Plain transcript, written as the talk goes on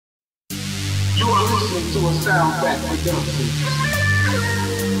You are listening to a Soundback production.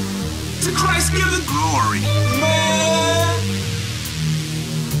 To Christ give the glory, man.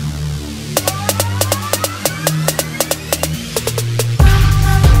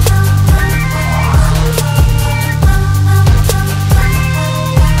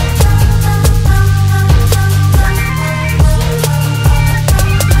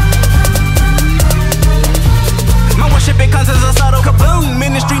 My worship it comes as a subtle kaboom.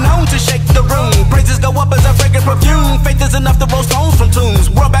 Ministry known to shake the room. Praises go up as a fragrant perfume. Faith is enough to roll stones from tombs.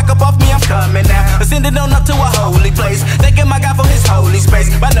 World back up off me, I'm coming now. Ascending on up to a holy place. Thanking my God for his holy space.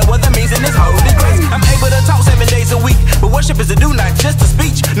 By no other means in his holy grace. I'm able to talk 7 days a week. But worship is a do, not just a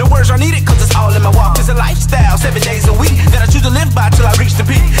speech. No words are needed cause it's all in my walk. It's a lifestyle, 7 days a week. That I choose to live by till I reach the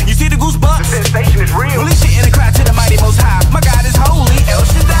peak. You see the goosebumps? The sensation is real. Release it in the crowd to the mighty most high. My God is holy, El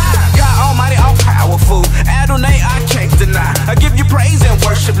Shaddai. God almighty, all powerful. Adonai, I can't deny. I give you praise and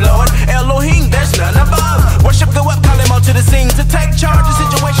worship, Lord. Elohim, there's none above. Worship go up, call him out to the scene. To take charge, a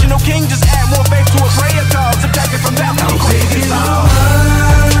situational king. Just add more faith to a prayer call. Subtract it from that. How big is your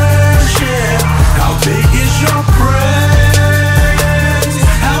worship? How big is your praise?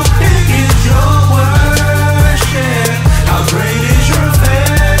 How big is your worship? How great is your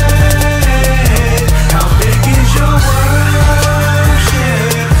faith? How big is your worship?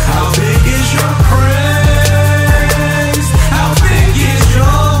 How big is your praise? How big is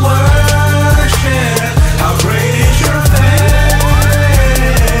your worship? How great is your faith?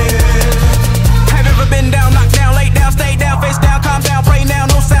 Have you ever been down, knocked down, laid down, stayed down, face down, calm down, pray now,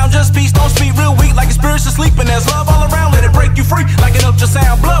 no sound, just peace, don't speak, real weak, like your spirit's asleep and there's love all around, let it break you free, like an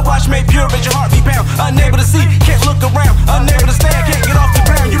ultrasound, blood wash made pure, but your heart beat pound, unable to see, can't look around, unable to stand, can't get off the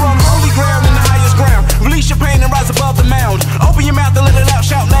ground, you're on holy ground in the highest ground, release your pain and rise above the mound, open your mouth and let it out,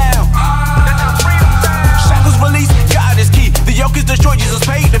 shout now. Shackles released, God is key, the yoke is destroyed, Jesus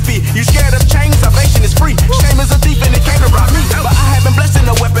paid the fee, you scared of change, salvation is free, shame is a thief and it came to rob me, but I have been blessed in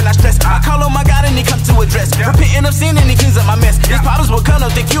no weapon I stress, I call on my God and he comes to address, repenting of sin and he cleans up my mess, his problems will come,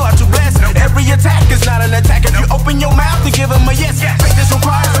 don't think you are too blessed, every attack is not an attack, if you open your mouth to give him a yes, faith is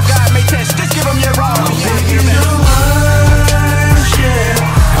required so God may test, just give him your all. How big is your worship?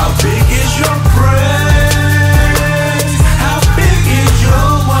 How big is your praise? How big is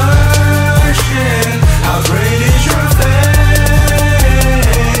your worship? How great is your faith?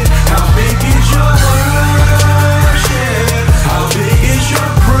 How big is your worship? How big is your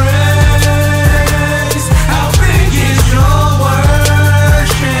praise? How big is your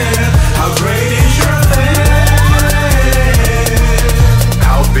worship? How great is your faith?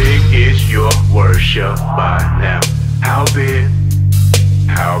 How big is your worship by now? How big?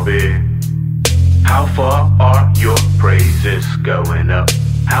 How big? How far are your praises going up?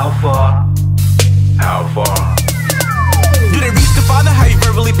 How far? How far? Do they reach the Father? How you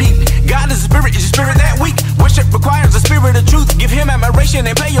verbally peak? God is a spirit, is your spirit that weak? Worship requires a spirit of truth. Give him admiration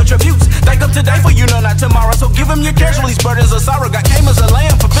and pay your tributes. Thank him today for you know not tomorrow. So give him your cares, release burdens of sorrow. God came as a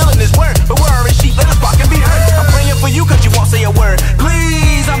lamb, fulfilling his word. But where are his sheep? Let his flock and be heard. I'm praying for you cause you won't say a word.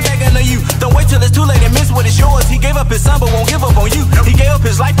 Please, I'm begging of you. Don't wait till it's too late and miss what is yours. He gave up his son but won't give up on you. He gave up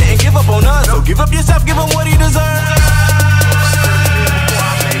his life, didn't give up on us. So give up yourself, give him what he deserves.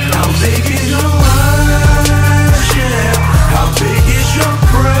 How big is your worship? How big is your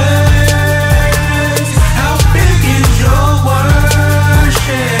praise? How big is your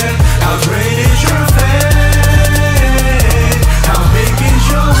worship? How great is your faith? How big is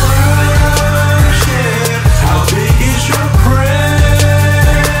your worship? How big is your praise?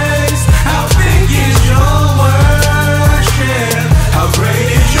 How big is your worship? How great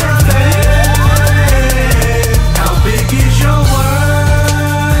is your faith? How big is your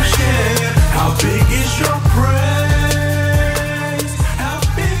worship? How big is your praise? How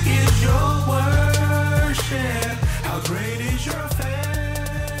big is your worship? How great is your